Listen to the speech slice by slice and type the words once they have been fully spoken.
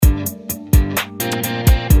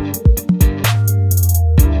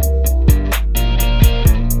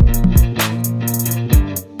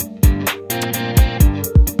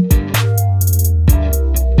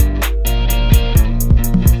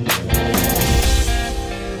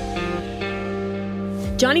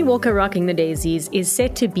Johnnie Walker Rocking the Daisies is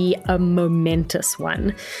set to be a momentous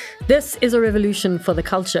one. This is a revolution for the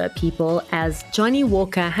culture, people, as Johnnie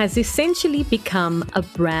Walker has essentially become a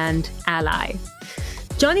brand ally.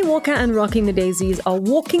 Johnnie Walker and Rocking the Daisies are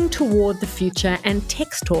walking toward the future, and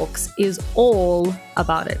Text Talks is all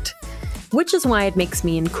about it. Which is why it makes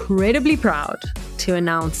me incredibly proud to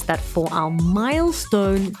announce that for our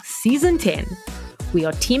milestone Season 10, we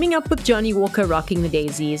are teaming up with Johnnie Walker Rocking the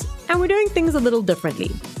Daisies, and we're doing things a little differently.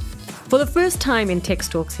 For the first time in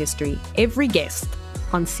Text Talks history, every guest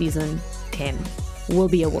on Season 10 will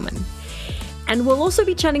be a woman. And we'll also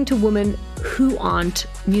be chatting to women who aren't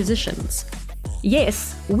musicians.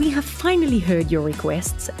 Yes, we have finally heard your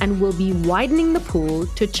requests, and we'll be widening the pool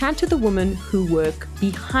to chat to the women who work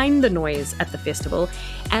behind the noise at the festival,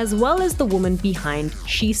 as well as the woman behind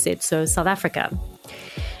She Said So South Africa.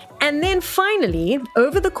 And then finally,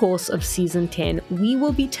 over the course of Season 10, we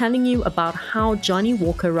will be telling you about how Johnnie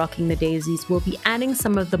Walker Rocking the Daisies will be adding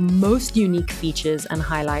some of the most unique features and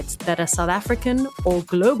highlights that a South African or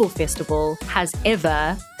global festival has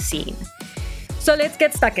ever seen. So let's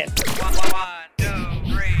get stuck in. 1, 2,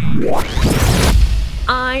 3.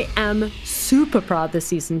 I am super proud this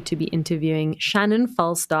season to be interviewing Shannon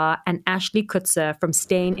Falstar and Ashley Kutzer from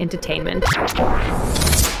Stain Entertainment.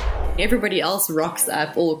 Everybody else rocks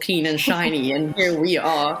up all clean and shiny, and here we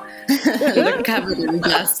are, covered in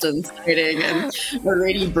dust and sweating and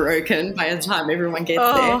already broken by the time everyone gets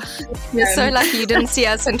there. You're so lucky you didn't see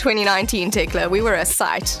us in 2019, Tekla. We were a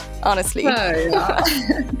sight, honestly. Oh, yeah.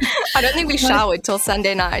 I don't think we showered till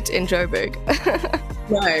Sunday night in Joburg.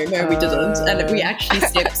 No, we didn't. And we actually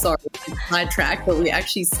slept, sidetrack, but we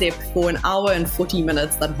actually slept for an hour and 40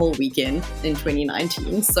 minutes that whole weekend in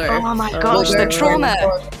 2019. So, oh my gosh, the trauma.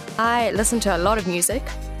 I listen to a lot of music.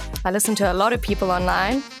 I listen to a lot of people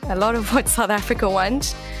online, a lot of what South Africa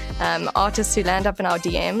want, artists who land up in our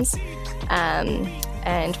DMs.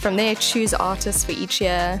 And from there, choose artists for each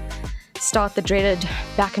year, start the dreaded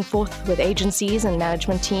back and forth with agencies and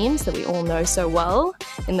management teams that we all know so well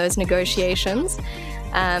in those negotiations.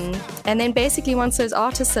 And then basically once those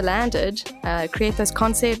artists are landed, create those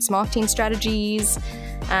concepts, marketing strategies,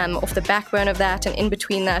 off the backbone of that, and in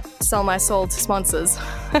between that, sell my soul to sponsors.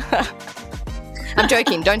 I'm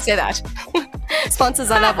joking, don't say that.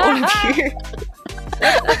 Sponsors, I love all of you.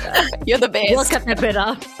 You're the best. We'll cut that bit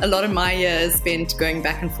out. A lot of my year is spent going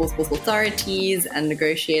back and forth with authorities and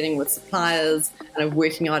negotiating with suppliers and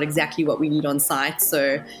working out exactly what we need on site.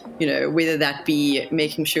 So, whether that be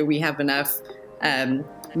making sure we have enough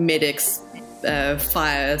medics,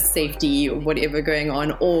 fire safety, whatever going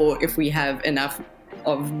on, or if we have enough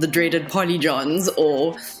of the dreaded polygons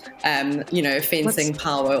or, fencing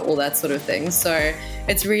power, all that sort of thing. So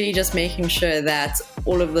it's really just making sure that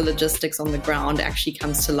all of the logistics on the ground actually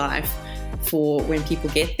comes to life for when people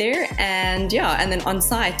get there. And then on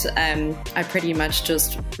site, I pretty much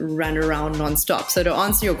just run around nonstop. So to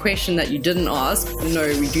answer your question that you didn't ask, no,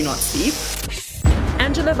 we do not sleep.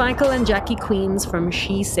 Angela Weichel and Jackie Queens from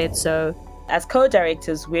She Said So. As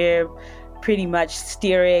co-directors, we're pretty much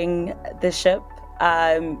steering the ship,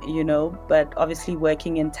 but obviously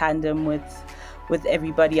working in tandem with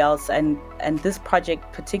everybody else. And this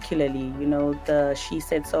project particularly, the She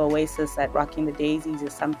Said So Oasis at Rocking the Daisies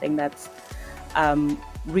is something that's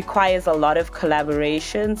requires a lot of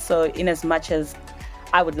collaboration. So in as much as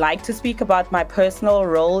I would like to speak about my personal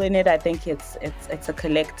role in it, I think it's a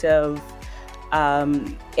collective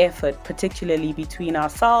effort, particularly between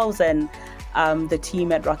ourselves and the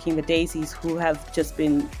team at Rocking the Daisies, who have just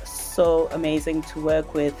been so amazing to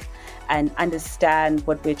work with and understand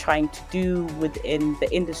what we're trying to do within the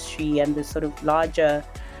industry and the sort of larger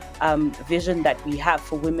vision that we have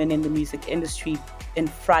for women in the music industry, in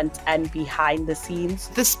front and behind the scenes.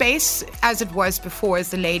 The space, as it was before,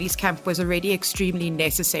 as the ladies' camp, was already extremely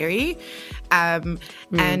necessary.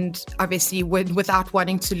 And obviously, without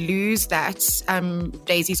wanting to lose that,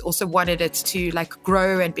 Daisies also wanted it to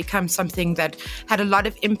grow and become something that had a lot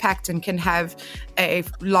of impact and can have a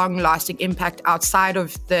long-lasting impact outside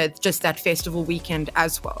of just that festival weekend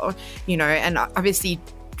as well. And obviously,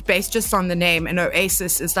 based just on the name, an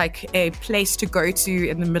oasis is like a place to go to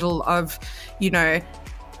in the middle of,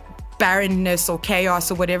 barrenness or chaos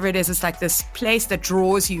or whatever it is. It's like this place that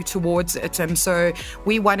draws you towards it. And so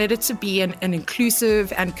we wanted it to be an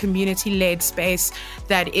inclusive and community-led space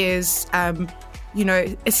that is,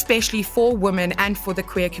 especially for women and for the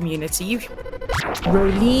queer community.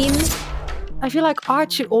 Rolene. I feel like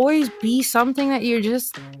art should always be something that you're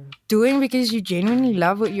just doing because you genuinely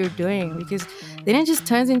love what you're doing, because then it just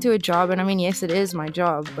turns into a job. And I mean, yes, it is my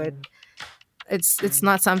job, but it's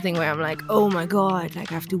not something where I'm like, oh my God, like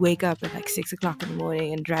I have to wake up at like 6 o'clock in the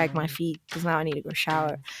morning and drag my feet because now I need to go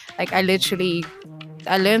shower. Like I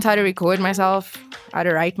learned how to record myself, how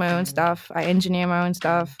to write my own stuff. I engineer my own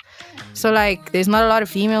stuff. So like there's not a lot of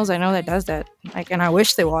females I know that does that. Like, and I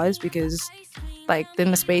wish there was, because like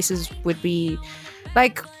then the spaces would be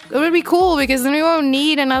like, it would be cool, because then we won't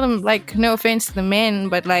need another, like, no offense to the men,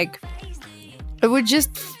 but like it would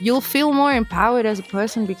just, you'll feel more empowered as a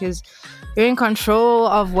person because you're in control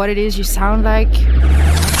of what it is you sound like.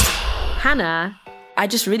 Hannah. I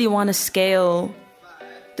just really want to scale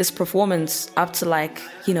this performance up to like,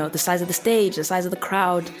 you know, the size of the stage, the size of the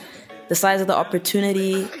crowd, the size of the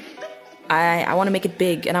opportunity. I want to make it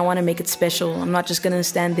big and I want to make it special. I'm not just going to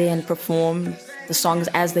stand there and perform the songs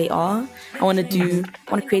as they are. I want to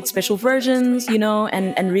create special versions, you know,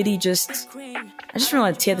 and really just, I just really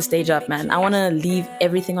want to tear the stage up, man. I want to leave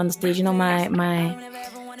everything on the stage. You know, my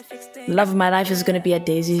love of my life is going to be at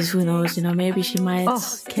Daisy's. Who knows? You know, maybe she might,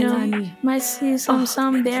 might see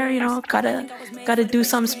some there, you know, gotta do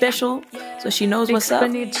something special so she knows what's up.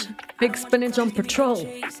 Big spinach on patrol.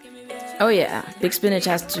 Oh yeah, Big Spinach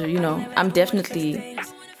has to, you know, I'm definitely,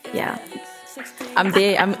 yeah. I'm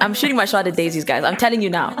there. I'm shooting my shot at Daisy's, guys. I'm telling you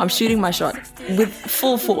now. I'm shooting my shot with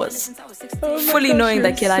full force. Fully knowing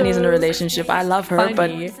that Kehlani's in a relationship. I love her,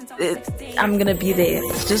 but I'm going to be there.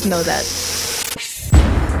 Just know that.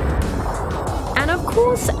 And of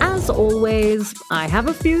course, as always, I have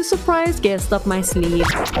a few surprise guests up my sleeve.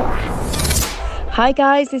 Hi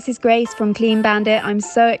guys, this is Grace from Clean Bandit. I'm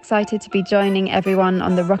so excited to be joining everyone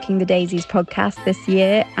on the Rocking the Daisies podcast this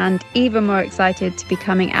year, and even more excited to be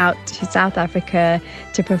coming out to South Africa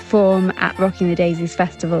to perform at Rocking the Daisies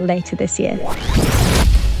Festival later this year.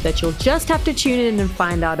 That you'll just have to tune in and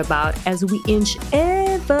find out about as we inch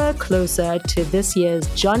ever closer to this year's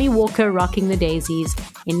Johnny Walker Rocking the Daisies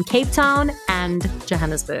in Cape Town and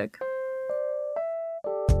Johannesburg.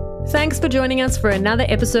 Thanks for joining us for another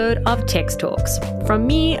episode of Tex Talks. From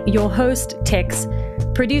me, your host, Tex,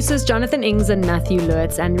 producers Jonathan Ings and Matthew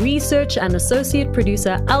Lurtz, and research and associate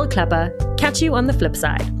producer Al Clapper. Catch you on the flip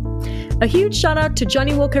side. A huge shout out to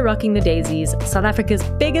Johnny Walker Rocking the Daisies, South Africa's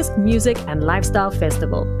biggest music and lifestyle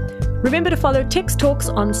festival. Remember to follow Tex Talks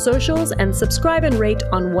on socials and subscribe and rate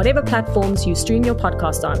on whatever platforms you stream your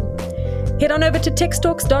podcast on. Head on over to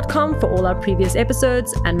textalks.com for all our previous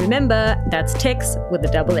episodes, and remember, that's Tex with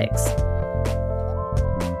a double X.